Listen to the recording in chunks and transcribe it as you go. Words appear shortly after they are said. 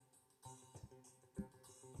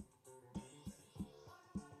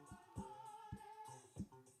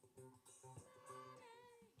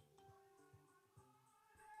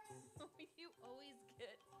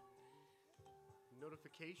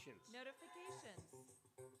Notifications. Notifications.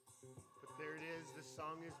 But there it is. The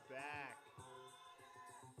song is back.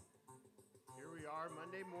 Here we are,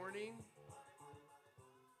 Monday morning. Let's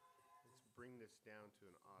bring this down to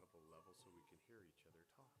an audible level so we can hear each other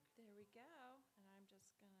talk. There we go. And I'm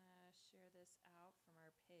just going to share this out from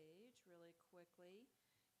our page really quickly.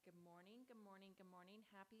 Good morning, good morning, good morning.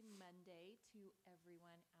 Happy Monday to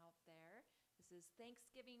everyone out there. This is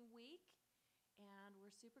Thanksgiving week, and we're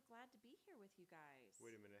super glad to be here with you guys.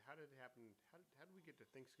 Wait a minute. How did it happen? How did we get to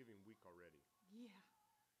Thanksgiving week already? Yeah.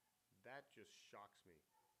 That just shocks me.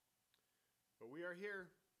 But we are here,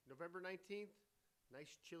 November 19th. Nice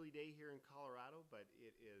chilly day here in Colorado, but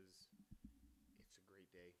it's a great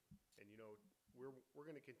day. And you know, we're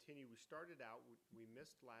going to continue. We started out, we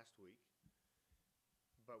missed last week,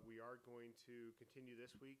 but we are going to continue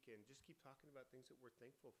this week and just keep talking about things that we're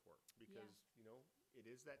thankful for because, you know, it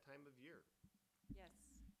is that time of year.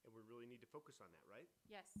 Yes. And we really need to focus on that, right?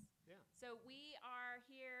 Yes. Yeah. So we are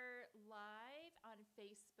here live on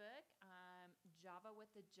Facebook, Java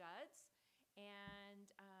with the Judds.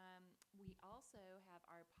 And we also have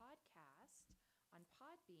our podcast on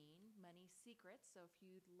Podbean, Money Secrets. So if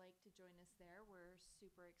you'd like to join us there, we're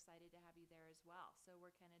super excited to have you there as well. So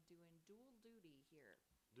we're kind of doing dual duty here.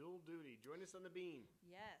 Dual duty. Join us on the bean.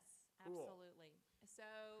 Yes, Cool. absolutely. So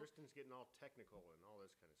Kristen's getting all technical and all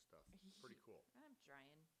this kind of stuff. Pretty cool. I'm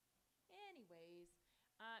trying. Anyways,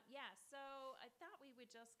 so I thought we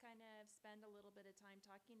would just kind of spend a little bit of time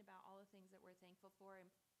talking about all the things that we're thankful for,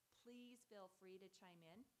 and please feel free to chime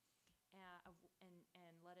in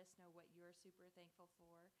and let us know what you're super thankful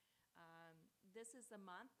for. This is the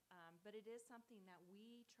month, but it is something that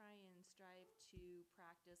we try and strive to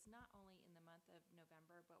practice not only in the month of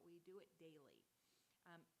November, but we do it daily,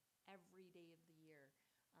 every day of the year.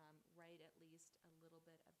 Write at least a little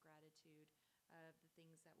bit of gratitude of the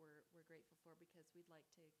things that we're grateful for, because we'd like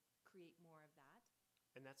to create more of that.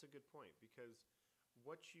 And that's a good point, because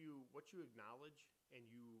what you acknowledge and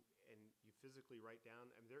you physically write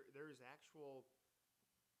down, and there is actual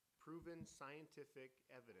proven scientific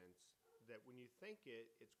evidence that when you think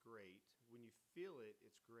it, it's great. When you feel it,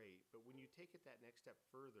 it's great. But when you take it that next step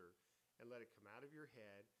further and let it come out of your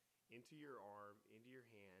head, into your arm, into your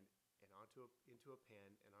hand, and into a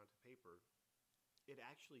pen and onto paper, it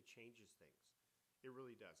actually changes things. It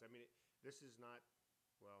really does. I mean, this is not,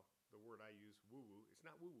 well, the word I use, woo-woo. It's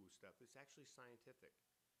not woo-woo stuff. It's actually scientific.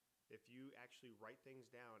 If you actually write things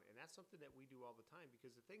down, and that's something that we do all the time,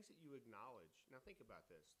 because the things that you acknowledge, now think about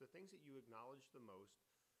this, the things that you acknowledge the most,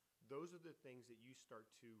 those are the things that you start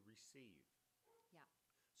to receive. Yeah.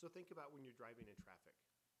 So think about when you're driving in traffic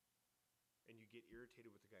and you get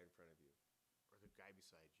irritated with the guy in front of you or the guy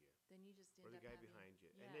beside you. Then you just end or the up guy having, behind you.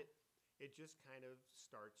 Yeah. And it just kind of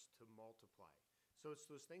starts to multiply. So it's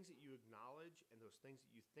those things that you acknowledge and those things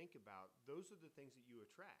that you think about, those are the things that you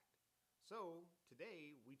attract. So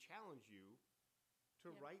today we challenge you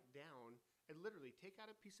to write down and literally take out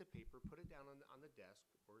a piece of paper, put it down on the desk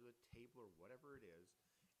or the table or whatever it is,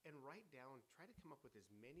 and write down, try to come up with as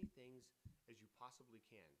many things as you possibly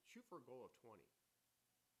can. Shoot for a goal of 20.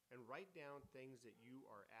 And write down things that you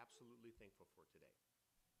are absolutely thankful for today.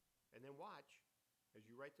 And then watch as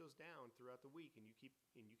you write those down throughout the week, and you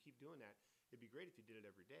keep doing that. It'd be great if you did it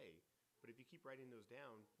every day, but if you keep writing those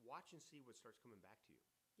down, watch and see what starts coming back to you.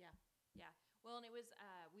 Yeah. Yeah. Well, and it was,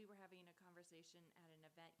 we were having a conversation at an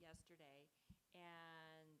event yesterday,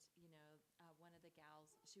 and, one of the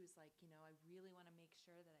gals, she was like, I really want to make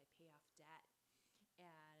sure that I pay off debt.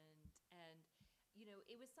 And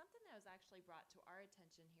it was something that was actually brought to our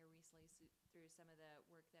attention here recently through some of the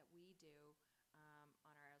work that we do on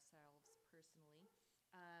ourselves personally.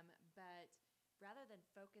 But rather than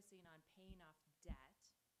focusing on paying off debt,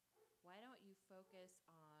 why don't you focus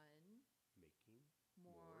on Making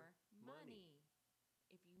more money?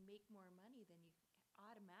 If you make more money, then you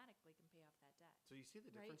automatically can pay off that debt. So you see the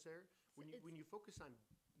difference there? When you focus on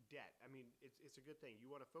debt, I mean, it's a good thing.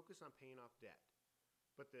 You want to focus on paying off debt.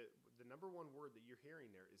 But the number one word that you're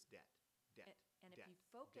hearing there is debt. Debt. And debt, if you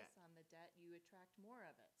focus debt. on the debt, you attract more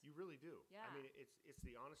of it. You really do. Yeah. I mean, it's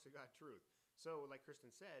the honest to God truth. So like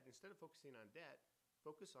Kristen said, instead of focusing on debt,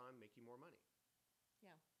 focus on making more money.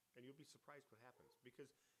 Yeah. And you'll be surprised what happens.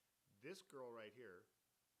 Because this girl right here,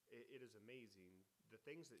 it is amazing. The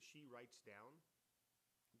things that she writes down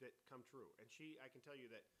that come true. And I can tell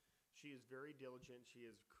you that she is very diligent. She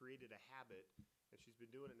has created a habit, and she's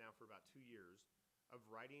been doing it now for about 2 years, of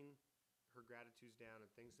writing her gratitudes down and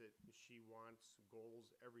things that she wants,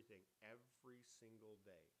 goals, everything, every single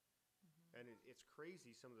day. Mm-hmm. And it's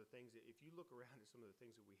crazy, some of the things that, if you look around at some of the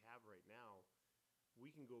things that we have right now,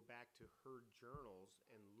 we can go back to her journals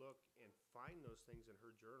and look and find those things in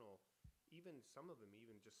her journal, even some of them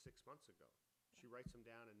even just 6 months ago. She writes them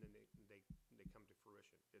down and then they come to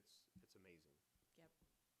fruition. It's amazing. Yep.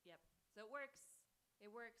 Yep. So it works. It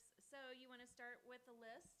works. So you want to start with a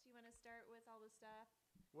list? You want to start with all the stuff?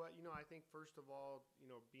 Well, I think first of all,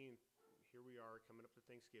 being here we are coming up to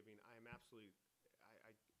Thanksgiving, I am absolutely,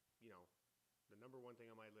 I the number one thing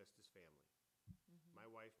on my list is family. Mm-hmm. My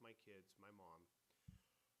wife, my kids, my mom,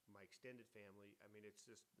 my extended family. I mean, it's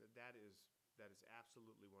just that is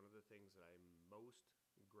absolutely one of the things that I'm most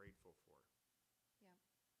grateful for. Yeah.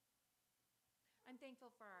 I'm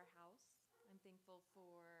thankful for our house. I'm thankful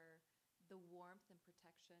for the warmth and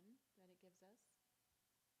protection that it gives us.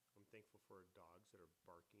 I'm thankful for dogs that are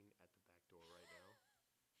barking at the back door right now.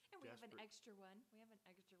 And we have an Desperate. extra one. We have an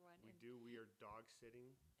extra one. We do. We are dog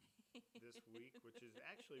sitting this week, which is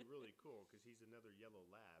actually really cool because he's another yellow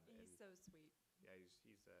lab. He's And so sweet. yeah,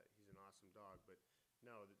 he's an awesome dog. But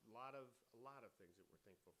no, a lot of things that we're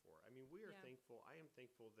thankful for. I mean, we are Yeah. thankful. I am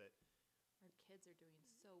thankful that Our kids are doing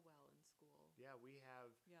so well in school. yeah, we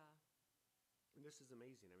have. Yeah. And this is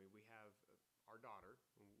amazing. I mean, we have our daughter.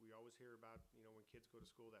 And we always hear about when kids go to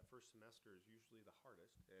school, that first semester is usually the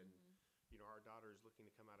hardest. And our daughter is looking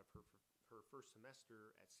to come out of her first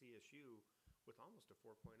semester at CSU with almost a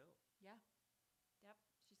 4.0. Yeah. Yep.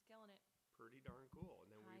 She's killing it. Pretty darn cool. And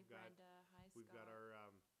then Hi, we've got Brenda. Hi, we've got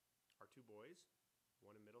Scott. our two boys,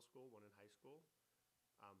 one in middle school, one in high school.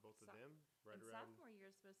 Both of So- them right And around. sophomore year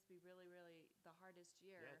is supposed to be really, really the hardest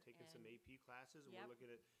year. Yeah, taking some and, AP classes, and Yep. we're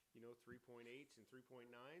looking at 3.8s and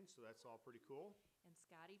 3.9s, so that's all pretty cool. And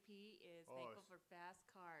Scotty P is Oh, thankful for fast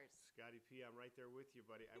cars. Scotty P, I'm right there with you,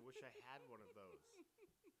 buddy. I wish I had one of those.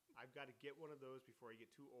 I've got to get one of those before I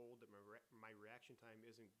get too old that my reaction time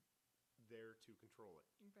isn't there to control it.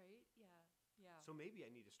 Right? Yeah. Yeah. So maybe I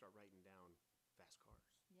need to start writing down fast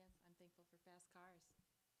cars. Yes, I'm thankful for fast cars.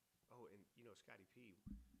 Oh, and Scotty P,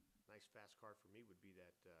 nice fast car for me would be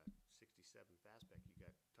that 67 Fastback you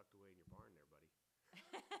got tucked away in your barn there, buddy.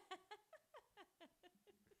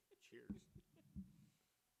 Cheers.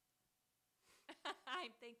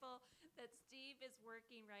 I'm thankful that Steve is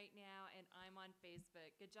working right now and I'm on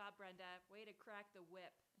Facebook. Good job, Brenda. Way to crack the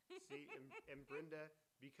whip. See, and Brenda,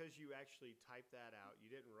 because you actually typed that out,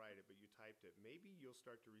 you didn't write it, but you typed it, maybe you'll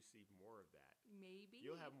start to receive more of that. Maybe.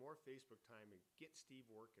 You'll have more Facebook time and get Steve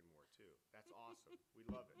working more too. That's awesome. We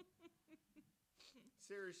love it.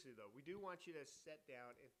 Seriously, though, we do want you to sit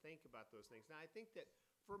down and think about those things. Now, I think that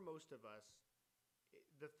for most of us,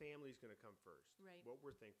 the family's going to come first. Right. What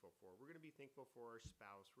we're thankful for. We're going to be thankful for our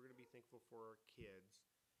spouse. We're going to be thankful for our kids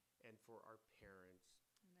and for our parents.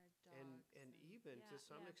 And our dogs. And even to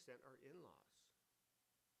some yeah. extent, our in-laws.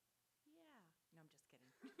 Yeah. No, I'm just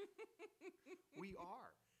kidding. We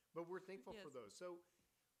are, but we're thankful for Yes. those. So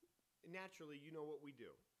naturally, you know what we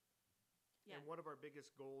do. Yeah. And one of our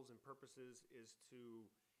biggest goals and purposes is to,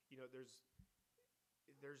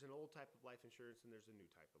 there's an old type of life insurance and there's a new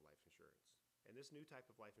type of life insurance. And this new type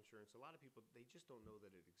of life insurance, a lot of people, they just don't know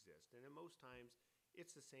that it exists. And in most times,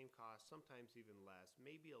 it's the same cost, sometimes even less,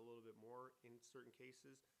 maybe a little bit more in certain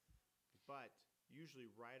cases, but usually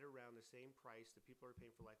right around the same price that people are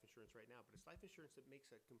paying for life insurance right now. But it's life insurance that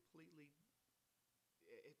makes it completely,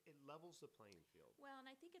 it levels the playing field. Well, and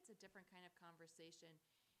I think it's a different kind of conversation,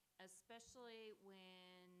 especially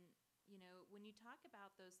when you talk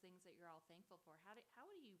about those things that you're all thankful for. How do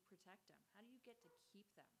you protect them? How do you get to keep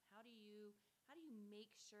them? How do you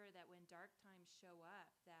make sure that when dark times show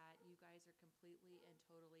up, that you guys are completely and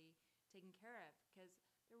totally taken care of? Because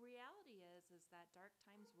the reality is that dark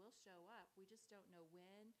times will show up. We just don't know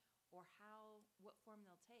when or what form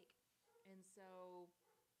they'll take. And so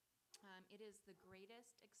it is the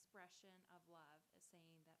greatest expression of love is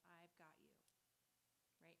saying that I've got you,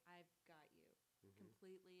 right? I've got you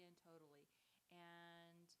completely and totally.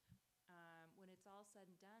 And when it's all said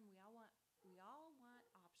and done, we all want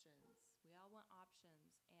options. We all want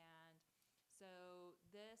options. And so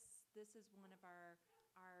this is one of our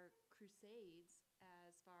crusades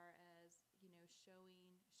as far as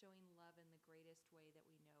showing love in the greatest way that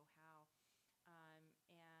we know how.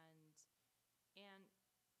 And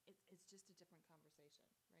it's just a different conversation,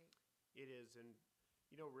 right? It is, and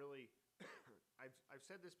really, I've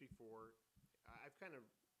said this before. I've kind of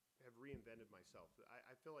have reinvented myself.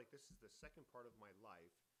 I feel like this is the second part of my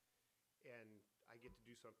life, and I get to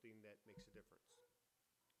do something that makes a difference.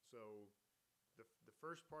 So, the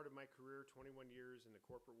first part of my career, 21 years in the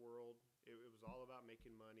corporate world, it was all about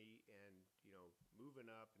making money and moving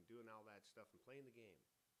up and doing all that stuff and playing the game.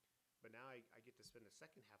 But now I get to spend the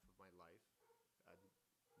second half of my life,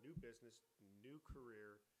 new business, new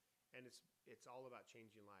career, And it's all about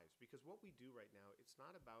changing lives, because what we do right now, it's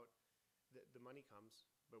not about the money comes,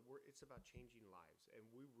 but it's about changing lives. And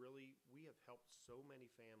we have helped so many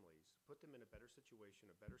families, put them in a better situation,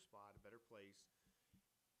 a better spot, a better place.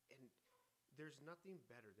 And there's nothing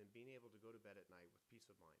better than being able to go to bed at night with peace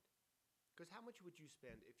of mind. Because how much would you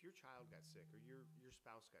spend if your child got sick or your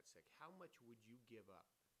spouse got sick? How much would you give up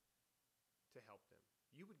to help them?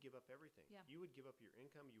 You would give up everything. Yeah. You would give up your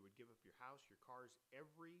income. You would give up your house, your cars,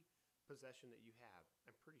 every possession that you have.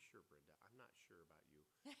 I'm pretty sure, Brenda. I'm not sure about you.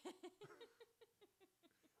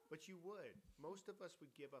 But you would. Most of us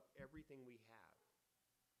would give up everything we have.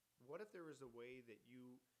 What if there was a way that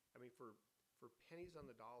for pennies on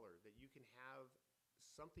the dollar, that you can have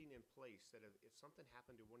something in place that if something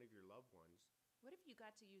happened to one of your loved ones, What if you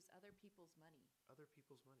got to use other people's money other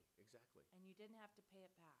people's money, exactly. and you didn't have to pay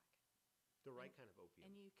it back? The right kind of opium.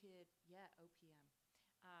 And you could, OPM.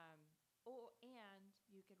 And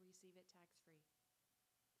you could receive it tax-free.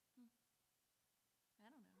 I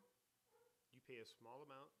don't know. You pay a small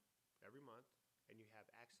amount every month, and you have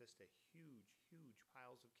access to huge, huge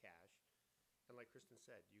piles of cash. And like Kristen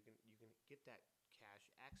said, you can get that cash,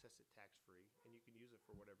 access it tax-free, and you can use it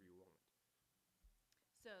for whatever you want.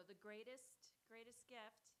 So the greatest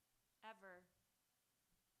gift ever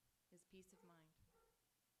is peace of mind.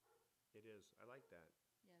 It is. I like that.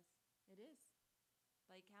 Yes, it is.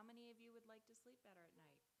 Like, how many of you would like to sleep better at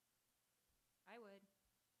night? I would.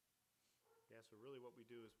 Yeah. So really, what we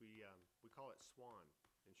do is we call it SWAN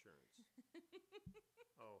insurance.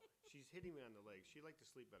 Oh, she's hitting me on the legs. She liked to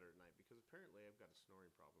sleep better at night because apparently I've got a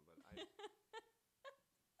snoring problem, but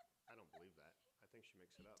I don't believe that. I think she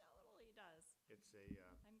makes it up. Totally does. It's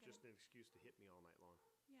just an excuse to hit me all night long.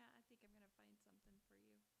 Yeah, I think I'm gonna find something for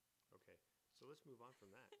you. Okay, so let's move on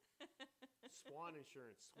from that. SWAN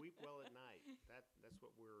insurance, sleep well at night. That's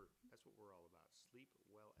what we're all about. Sleep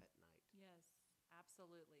well at night. Yes,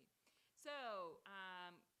 absolutely. So,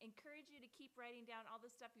 encourage you to keep writing down all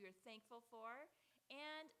the stuff you're thankful for,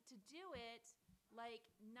 and to do it like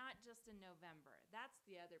not just in November. That's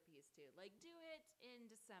the other piece too. Like, do it in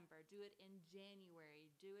December, do it in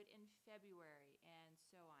January, do it in February, and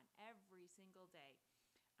so on, every single day.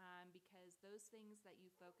 Because those things that you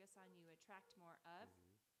focus on, you attract more of,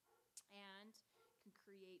 and can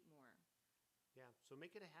create more. Yeah, so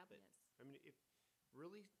make it a habit. Yes. I mean, if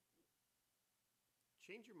really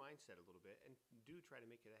change your mindset a little bit, and do try to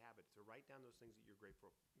make it a habit to write down those things that you're grateful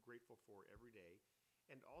for every day.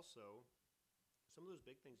 And also, some of those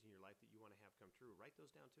big things in your life that you want to have come true, write those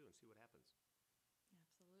down too and see what happens.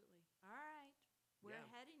 Absolutely. All right. We're Yeah.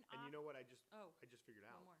 heading And off. you know what I just figured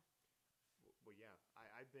One out? more. Well, yeah,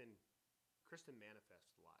 Kristen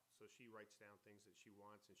manifests a lot. So she writes down things that she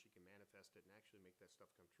wants, and she can manifest it and actually make that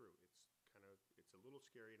stuff come true. It's a little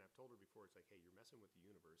scary, and I've told her before, it's like, hey, you're messing with the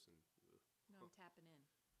universe, and No, I'm tapping in.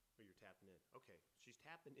 well, you're tapping in. Okay, she's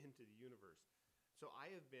tapping into the universe. So I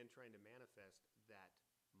have been trying to manifest that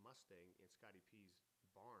Mustang in Scotty P's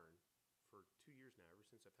barn for 2 years now, ever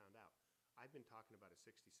since I found out. I've been talking about a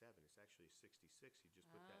 67. It's actually a 66. He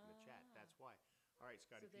just put that in the chat. Ah. That's why. All right,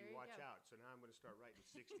 Scotty So P, there you watch go. out. So now I'm going to start writing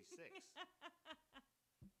 66.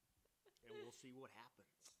 And we'll see what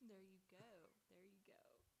happens. There you go. There you go.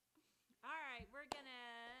 All right, we're gonna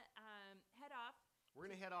head off. We're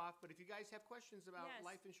going to head off, but if you guys have questions about Yes.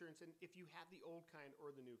 life insurance, and if you have the old kind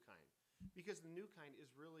or the new kind, because the new kind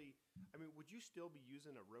is really, would you still be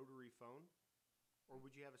using a rotary phone, or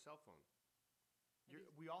would you have a cell phone?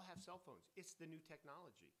 We all have cell phones. It's the new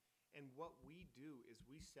technology. And what we do is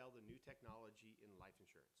we sell the new technology in life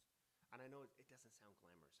insurance. And I know it doesn't sound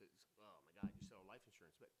glamorous. It's, oh my God, you sell life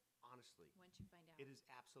insurance. But honestly, Once you find out. it is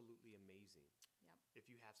absolutely amazing Yep, if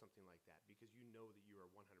you have something like that, because you know that you are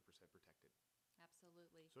 100% protected.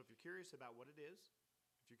 absolutely. So if you're curious about what it is,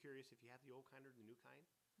 if you're curious if you have the old kind or the new kind,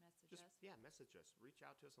 Message just, us. message us. Reach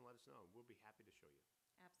out to us and let us know. And we'll be happy to show you.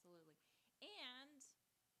 Absolutely. And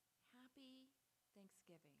happy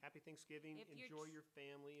Thanksgiving. Happy Thanksgiving. If you're Enjoy tr- your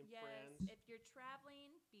family and Yes, friends. if you're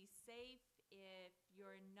traveling, be safe. If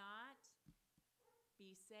you're not,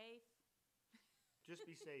 be safe. Just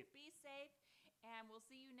be safe. Be safe, and we'll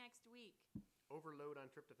see you next week. Overload on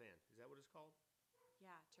tryptophan. Is that what it's called?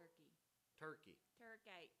 Yeah, turkey. Turkey.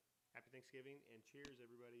 Turkey. Happy Thanksgiving and cheers,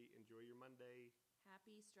 everybody. Enjoy your Monday.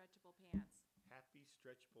 Happy stretchable pants. Happy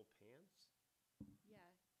stretchable pants.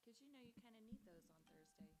 Yeah, because you kind of need those on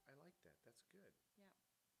Thursday. I like that. That's good. Yep.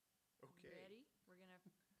 Okay. Ready? We're going to...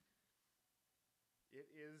 It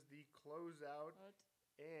is the closeout. What?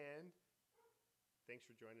 And thanks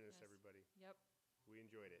for joining us, Yes. everybody. Yep. We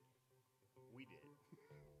enjoyed it. We did.